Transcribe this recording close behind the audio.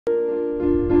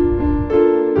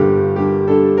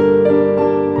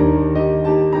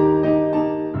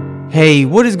Hey,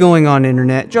 what is going on,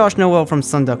 internet? Josh Noel from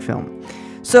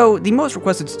SonduckFilm. So, the most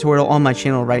requested tutorial on my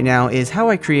channel right now is how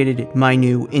I created my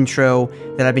new intro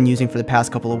that I've been using for the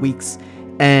past couple of weeks.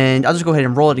 And I'll just go ahead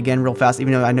and roll it again real fast,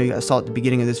 even though I know you guys saw it at the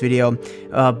beginning of this video.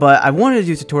 But I wanted to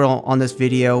do a tutorial on this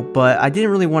video, but I didn't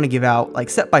really want to give out like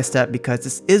step by step because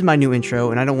this is my new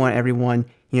intro and I don't want everyone,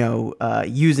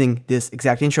 using this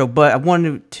exact intro. But I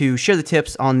wanted to share the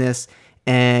tips on this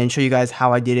and show you guys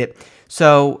how I did it.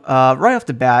 So right off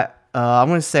the bat, I'm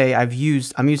going to say I'm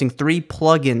using 3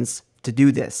 plugins to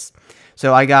do this.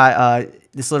 So I got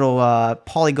this little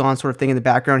polygon sort of thing in the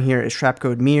background here is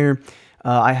Trapcode Mir.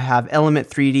 I have Element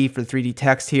 3D for the 3D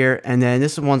text here, and then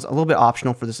this one's a little bit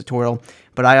optional for this tutorial,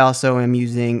 but I also am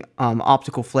using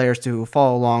Optical Flares to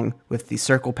follow along with the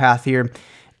circle path here.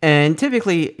 And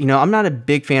typically, I'm not a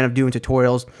big fan of doing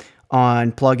tutorials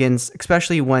on plugins,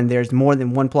 especially when there's more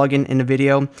than one plugin in a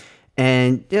video.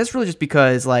 And that's really just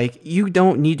because, like, you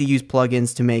don't need to use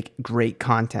plugins to make great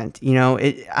content.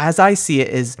 As I see it,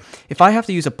 is if I have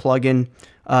to use a plugin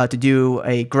to do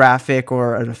a graphic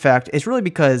or an effect, it's really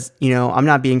because, I'm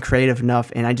not being creative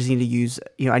enough and I just need to use,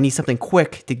 I need something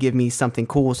quick to give me something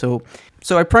cool. So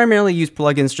I primarily use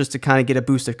plugins just to kind of get a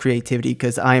boost of creativity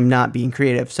because I am not being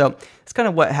creative. So that's kind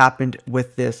of what happened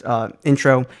with this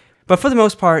intro. But for the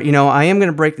most part, I am going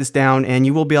to break this down and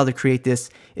you will be able to create this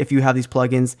if you have these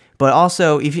plugins. But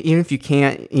also, even if you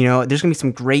can't, there's going to be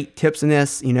some great tips in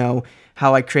this,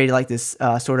 how I created like this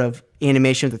sort of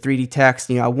animation with the 3D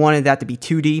text. I wanted that to be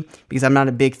 2D because I'm not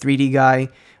a big 3D guy.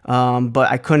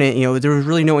 But I couldn't, there was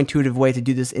really no intuitive way to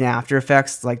do this in After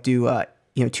Effects, like do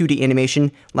 2D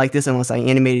animation like this unless I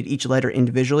animated each letter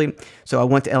individually. So I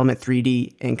went to Element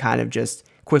 3D and kind of just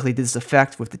quickly did this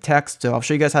effect with the text. So I'll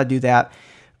show you guys how to do that.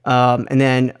 And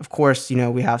then, of course,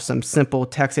 we have some simple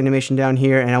text animation down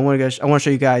here, and I want to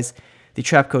show you guys the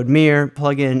Trapcode Mir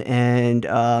plugin, and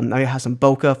I have some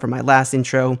bokeh for my last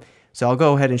intro. So I'll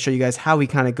go ahead and show you guys how we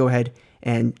kind of go ahead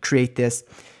and create this.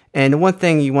 And the one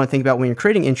thing you want to think about when you're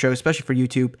creating intros, especially for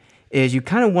YouTube, is you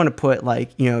kind of want to put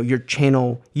like, your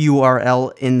channel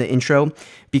URL in the intro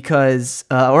because,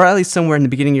 or at least somewhere in the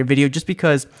beginning of your video, just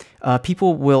because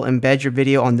people will embed your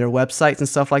video on their websites and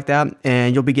stuff like that,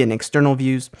 and you'll be getting external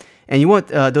views. And you want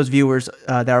those viewers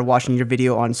that are watching your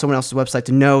video on someone else's website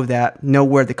to know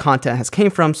where the content has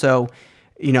came from, so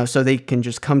so they can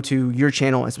just come to your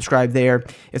channel and subscribe there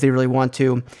if they really want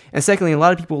to. And secondly, a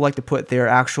lot of people like to put their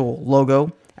actual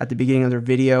logo at the beginning of their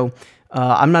video.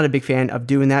 I'm not a big fan of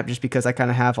doing that just because I kind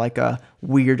of have like a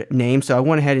weird name. So I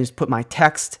went ahead and just put my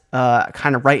text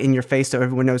kind of right in your face so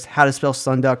everyone knows how to spell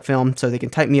SonduckFilm so they can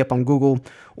type me up on Google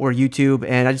or YouTube.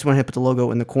 And I just went ahead and put the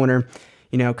logo in the corner,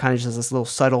 kind of just this little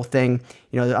subtle thing.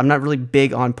 I'm not really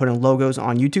big on putting logos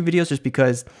on YouTube videos just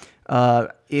because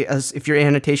if your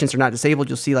annotations are not disabled,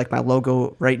 you'll see like my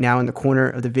logo right now in the corner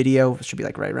of the video. It should be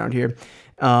like right around here.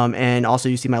 And also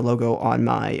you see my logo on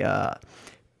my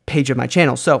page of my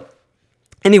channel. So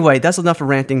anyway, that's enough of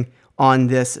ranting on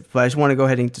this, but I just want to go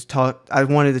ahead and just talk. I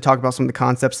wanted to talk about some of the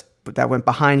concepts that went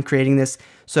behind creating this.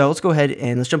 So let's go ahead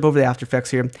and let's jump over to After Effects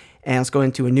here, and let's go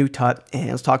into a new tut, and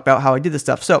let's talk about how I did this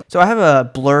stuff. So I have a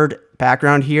blurred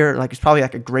background here, like it's probably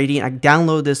like a gradient. I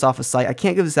download this off a site. I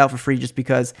can't give this out for free just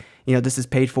because, this is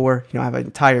paid for. I have an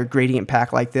entire gradient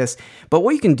pack like this. But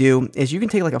what you can do is you can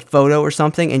take like a photo or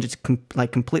something and just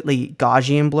completely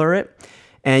Gaussian blur it.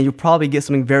 And you'll probably get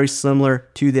something very similar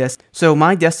to this. So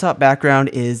my desktop background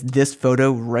is this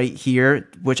photo right here,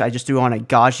 which I just threw on a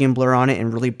Gaussian blur on it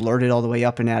and really blurred it all the way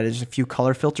up and added just a few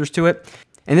color filters to it.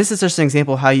 And this is just an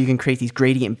example of how you can create these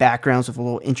gradient backgrounds with a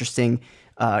little interesting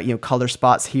color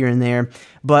spots here and there.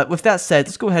 But with that said,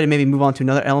 let's go ahead and maybe move on to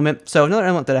another element. So another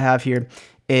element that I have here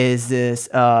is this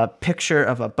picture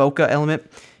of a bokeh element.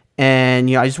 And,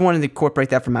 I just wanted to incorporate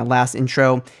that for my last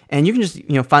intro. And you can just,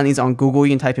 find these on Google.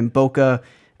 You can type in bokeh,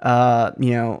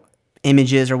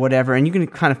 images or whatever, and you can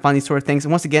kind of find these sort of things.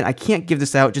 And once again, I can't give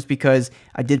this out just because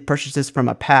I did purchase this from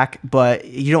a pack, but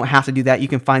you don't have to do that. You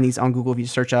can find these on Google if you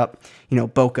search up,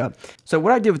 bokeh. So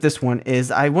what I did with this one is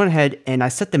I went ahead and I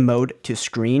set the mode to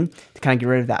screen to kind of get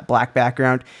rid of that black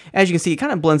background. As you can see, it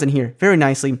kind of blends in here very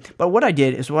nicely. But what I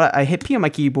did is I hit P on my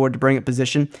keyboard to bring it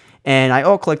position, and I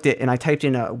alt-clicked it and I typed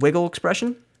in a wiggle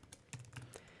expression.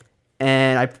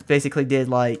 And I basically did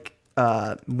like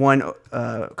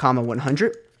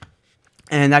 1,100.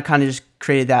 And that kind of just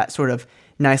created that sort of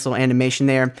nice little animation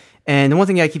there. And the one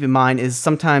thing you gotta keep in mind is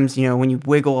sometimes, when you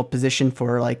wiggle a position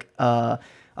for like a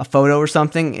photo or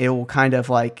something, it will kind of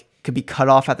like, could be cut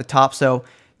off at the top. So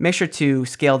make sure to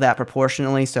scale that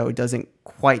proportionally so it doesn't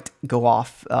quite go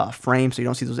off frame so you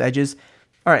don't see those edges.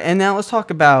 All right, and now let's talk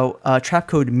about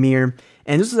Trapcode Mir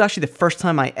And this was actually the first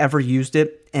time I ever used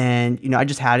it. And, you know, I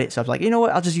just had it. So I was like, you know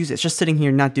what, I'll just use it. It's just sitting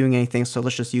here, not doing anything. So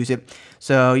let's just use it.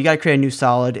 So you got to create a new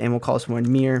solid, and we'll call this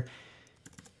one Mir.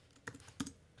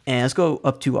 And let's go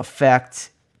up to Effect,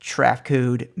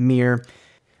 Trapcode Mir.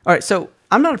 All right, so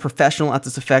I'm not a professional at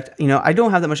this effect. You know, I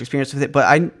don't have that much experience with it, but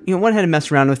I went ahead and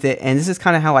messed around with it. And this is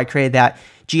kind of how I created that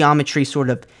geometry sort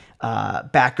of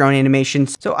background animation.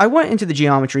 So I went into the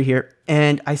geometry here,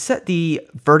 and I set the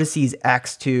vertices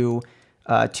X to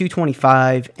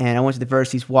 225, and I went to the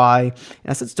vertices Y, and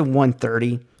I set it to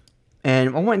 130.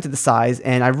 And I went into the size,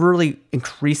 and I really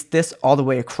increased this all the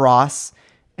way across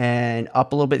and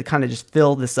up a little bit to kind of just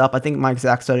fill this up. I think my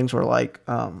exact settings were like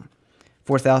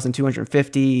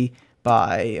 4,250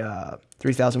 by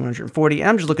 3,140. And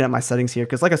I'm just looking at my settings here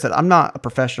because, like I said, I'm not a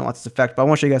professional at this effect, but I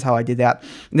want to show you guys how I did that.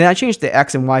 And then I changed the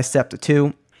X and Y step to 2.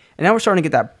 And now we're starting to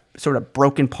get that sort of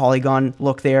broken polygon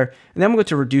look there. And then we'll go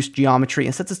to reduce geometry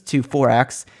and set this to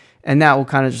 4x. And that will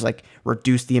kind of just like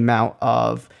reduce the amount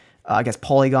of, I guess,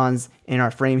 polygons in our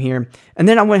frame here. And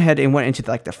then I went ahead and went into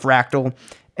like the fractal.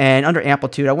 And under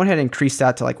amplitude, I went ahead and increased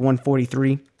that to like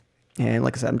 143. And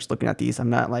like I said, I'm just looking at these. I'm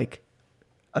not like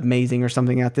amazing or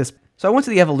something at this. So I went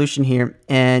to the evolution here,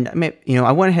 and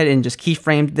I went ahead and just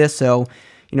keyframed this. So,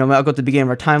 I'll go to the beginning of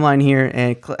our timeline here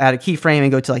and add a keyframe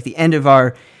and go to like the end of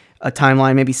our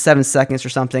timeline, maybe 7 seconds or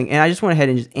something. And I just went ahead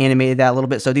and just animated that a little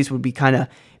bit. So these would be kind of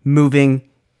moving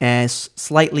and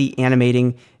slightly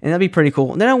animating, and that'd be pretty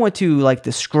cool. And then I went to like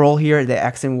the scroll here, the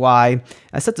X and Y.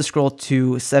 I set the scroll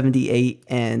to 78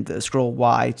 and the scroll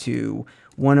Y to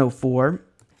 104.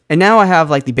 And now I have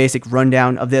like the basic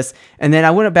rundown of this. And then I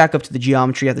went back up to the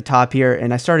geometry at the top here,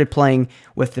 and I started playing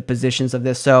with the positions of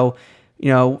this. So,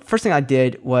 first thing I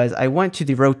did was I went to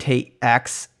the rotate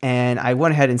X, and I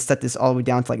went ahead and set this all the way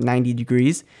down to like 90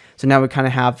 degrees. So now we kind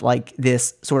of have like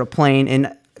this sort of plane, and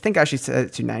I think I should set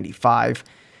it to 95.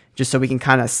 Just so we can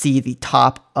kind of see the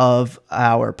top of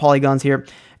our polygons here.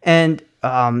 And,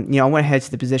 I went ahead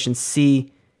to the position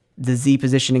C, the Z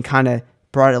position, and kind of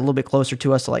brought it a little bit closer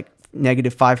to us, so like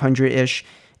negative 500-ish.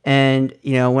 And,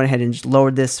 went ahead and just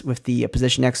lowered this with the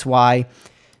position X, Y.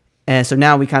 And so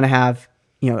now we kind of have,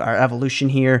 our evolution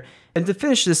here. And to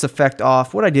finish this effect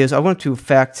off, what I did is I went to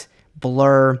Effect,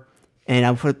 Blur, and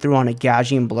I put it through on a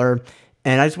Gaussian blur.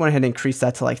 And I just went ahead and increase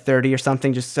that to like 30 or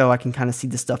something, just so I can kind of see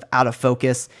this stuff out of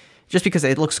focus, just because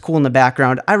it looks cool in the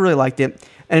background. I really liked it.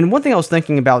 And one thing I was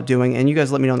thinking about doing, and you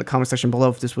guys let me know in the comment section below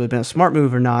if this would have been a smart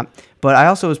move or not, but I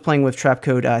also was playing with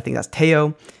Trapcode, I think that's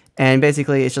Teo, and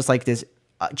basically it's just like this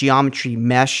geometry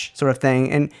mesh sort of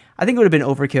thing, and I think it would have been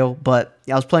overkill, but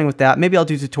I was playing with that. Maybe I'll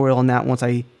do a tutorial on that once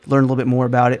I learn a little bit more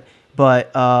about it, but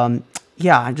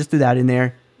yeah, I just threw that in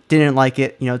there. Didn't like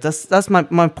it. That's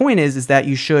my point is that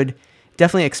you should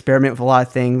definitely experiment with a lot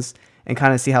of things and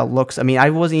kind of see how it looks. I mean, I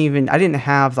didn't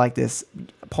have like this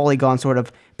polygon sort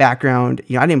of background.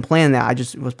 I didn't plan that. I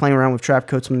just was playing around with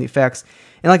Trapcode, some of the effects.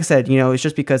 And like I said, it's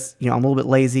just because, I'm a little bit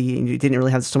lazy and you didn't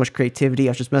really have so much creativity.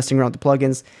 I was just messing around with the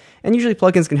plugins. And usually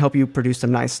plugins can help you produce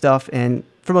some nice stuff. And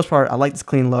for the most part, I like this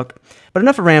clean look. But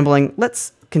enough of rambling.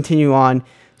 Let's continue on.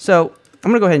 So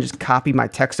I'm going to go ahead and just copy my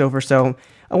text over. So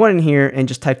I went in here and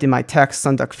just typed in my text,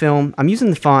 SonduckFilm. I'm using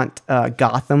the font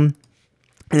Gotham.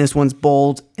 And this one's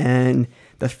bold, and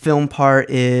the film part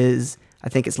is, I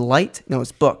think it's light. No,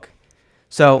 it's book.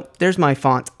 So there's my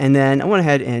font. And then I went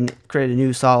ahead and created a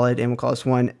new solid, and we'll call this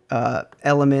one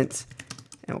Element,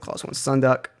 and we'll call this one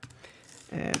Sonduck.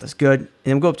 And that's good. And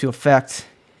then we'll go up to Effect,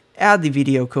 add the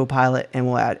Video Copilot, and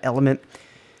we'll add Element.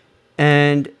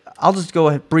 And I'll just go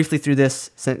ahead briefly through this.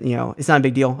 It's not a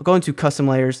big deal. I'll go into Custom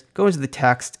Layers, go into the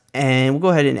text, and we'll go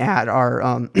ahead and add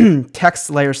our text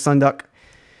layer Sonduck.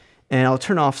 And I'll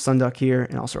turn off Sonduck here,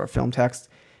 and also our film text.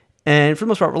 And for the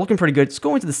most part, we're looking pretty good. Let's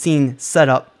go into the scene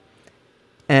setup.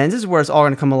 And this is where it's all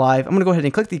going to come alive. I'm going to go ahead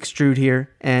and click the extrude here.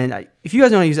 And if you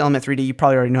guys know how to use Element 3D, you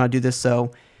probably already know how to do this.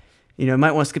 So, you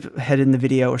might want to skip ahead in the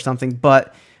video or something.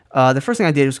 But the first thing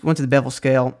I did was went to the bevel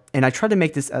scale, and I tried to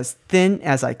make this as thin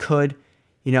as I could.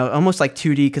 Almost like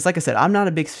 2D. Because like I said, I'm not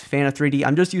a big fan of 3D.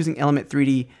 I'm just using Element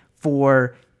 3D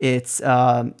for its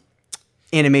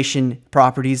animation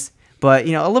properties. But,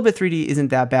 a little bit 3D isn't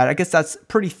that bad. I guess that's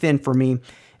pretty thin for me.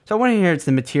 So I went in here to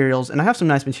the materials, and I have some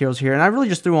nice materials here. And I really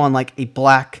just threw on like a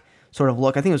black sort of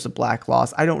look. I think it was a black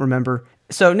gloss. I don't remember.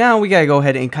 So now we got to go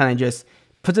ahead and kind of just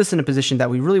put this in a position that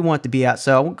we really want it to be at.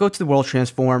 So we'll go to the world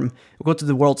transform. We'll go to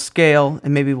the world scale,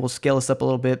 and maybe we'll scale this up a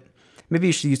little bit. Maybe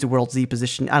you should use the world Z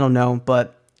position. I don't know,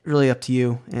 but really up to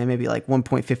you. And maybe like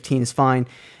 1.15 is fine.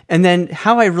 And then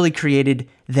how I really created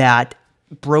that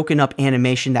broken up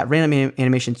animation, that random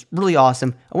animation is really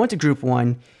awesome. I went to group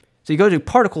 1. So you go to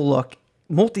particle look,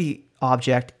 multi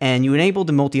object, and you enable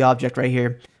the multi-object right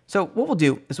here. So what we'll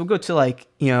do is we'll go to like,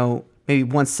 maybe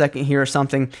 1 second here or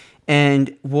something,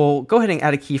 and we'll go ahead and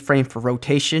add a keyframe for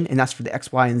rotation, and that's for the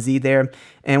X, Y, and Z there.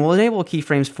 And we'll enable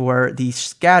keyframes for the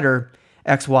scatter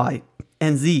X, Y,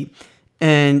 and Z.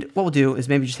 And what we'll do is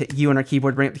maybe just hit U on our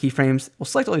keyboard, bring up the keyframes. We'll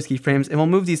select all these keyframes, and we'll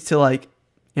move these to like,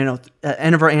 end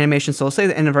of our animation. So let's say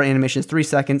the end of our animation is 3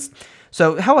 seconds.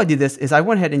 So how I do this is I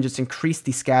went ahead and just increased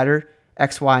the scatter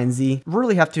X, Y, and Z.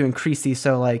 Really have to increase these.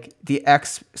 So like the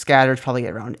X scatter is probably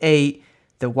at around 8.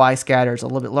 The Y scatter is a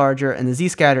little bit larger, and the Z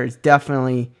scatter is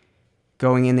definitely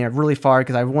going in there really far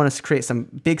because I want to create some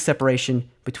big separation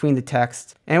between the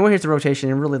text. And when here's the rotation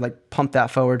and really like pump that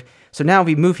forward. So now if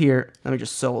we move here, let me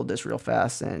just solo this real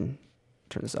fast and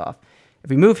turn this off. If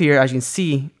we move here, as you can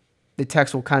see, the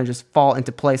text will kind of just fall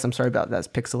into place. I'm sorry about that, it's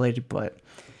pixelated, but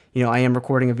I am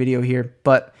recording a video here.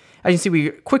 But as you can see, we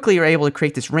quickly are able to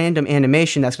create this random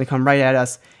animation that's going to come right at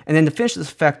us. And then to finish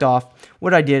this effect off,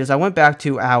 what I did is I went back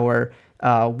to our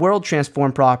world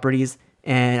transform properties,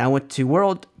 and I went to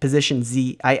world position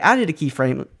Z. I added a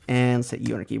keyframe, and let's hit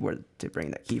U on our keyboard to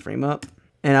bring that keyframe up.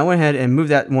 And I went ahead and moved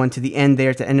that one to the end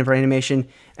there, to the end of our animation.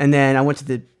 And then I went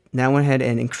ahead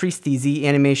and increased the Z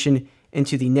animation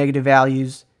into the negative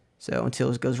values. So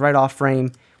until it goes right off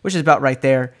frame, which is about right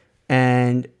there.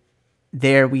 And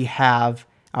there we have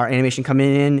our animation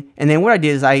coming in. And then what I did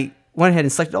is I went ahead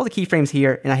and selected all the keyframes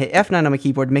here, and I hit F9 on my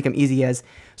keyboard to make them easy as.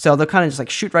 So they'll kind of just like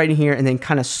shoot right in here and then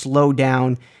kind of slow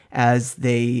down as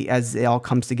it all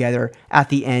comes together at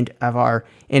the end of our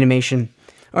animation.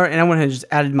 All right, and I went ahead and just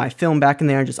added my film back in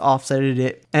there and just offsetted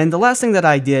it. And the last thing that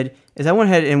I did is I went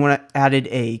ahead and added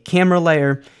a camera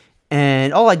layer,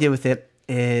 and all I did with it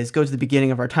is go to the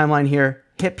beginning of our timeline here,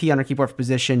 hit P on our keyboard for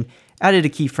position, added a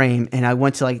keyframe, and I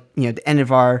went to like, the end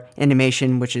of our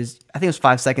animation, which is, I think it was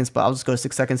 5 seconds, but I'll just go to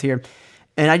 6 seconds here.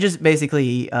 And I just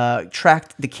basically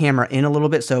tracked the camera in a little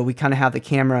bit, so we kind of have the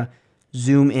camera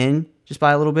zoom in just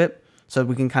by a little bit, so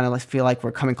we can kind of like feel like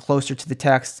we're coming closer to the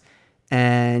text,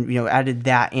 and added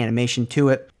that animation to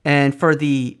it. And for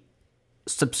the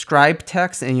subscribe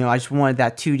text, and I just wanted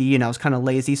that 2D, and I was kind of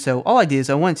lazy, so all I did is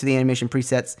I went to the animation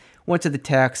presets, went to the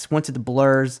text, went to the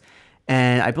blurs,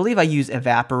 and I believe I used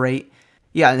evaporate.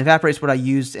 Yeah, and evaporate is what I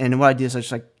used, and what I did is I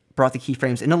just like brought the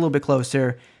keyframes in a little bit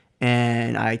closer,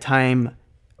 and I time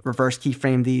reverse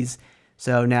keyframe these,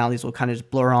 so now these will kind of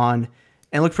just blur on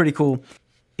and look pretty cool.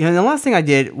 And the last thing I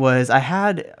did was I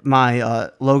had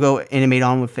my logo animate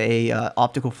on with a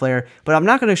optical flare, but I'm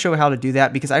not going to show how to do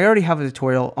that because I already have a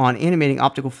tutorial on animating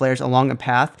optical flares along a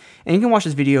path, and you can watch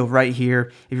this video right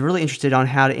here if you're really interested on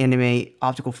how to animate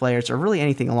optical flares or really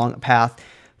anything along a path.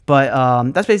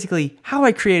 But that's basically how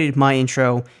I created my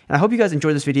intro, and I hope you guys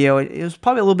enjoyed this video. It was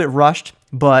probably a little bit rushed,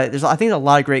 but I think there's a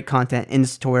lot of great content in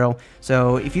this tutorial.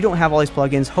 So if you don't have all these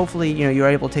plugins, hopefully you're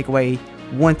able to take away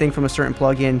one thing from a certain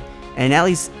plugin, and at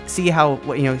least see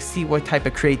see what type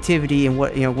of creativity and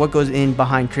what goes in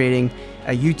behind creating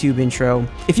a YouTube intro.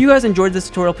 If you guys enjoyed this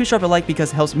tutorial, please drop a like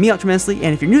because it helps me out tremendously.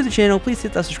 And if you're new to the channel, please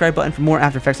hit that subscribe button for more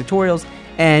After Effects tutorials.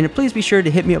 And please be sure to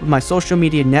hit me up with my social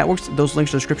media networks. Those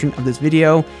links in the description of this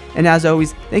video. And as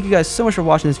always, thank you guys so much for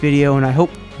watching this video, and I hope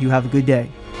you have a good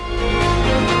day.